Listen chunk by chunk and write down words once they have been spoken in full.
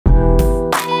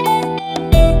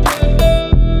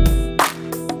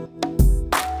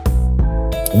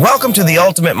Welcome to the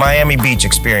ultimate Miami Beach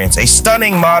experience, a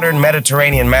stunning modern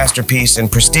Mediterranean masterpiece in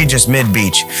prestigious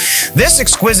mid-beach. This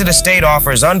exquisite estate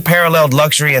offers unparalleled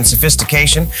luxury and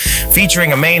sophistication,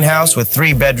 featuring a main house with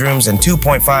 3 bedrooms and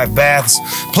 2.5 baths,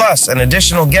 plus an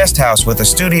additional guest house with a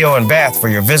studio and bath for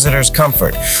your visitors'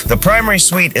 comfort. The primary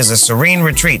suite is a serene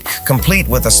retreat, complete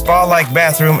with a spa-like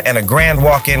bathroom and a grand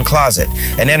walk-in closet.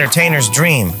 An entertainer's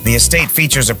dream, the estate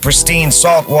features a pristine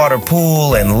saltwater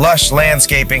pool and lush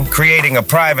landscaping, creating a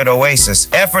private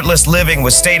oasis. Effortless living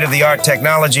with state-of-the-art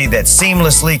technology that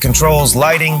seamlessly controls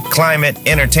lighting, climate,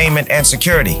 entertainment, and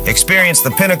security. Experience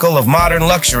the pinnacle of modern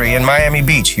luxury in Miami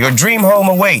Beach. Your dream home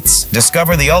awaits.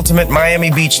 Discover the ultimate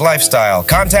Miami Beach lifestyle.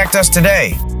 Contact us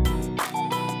today.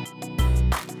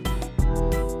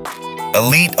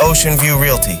 Elite Ocean View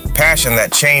Realty. Passion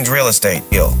that changed real estate.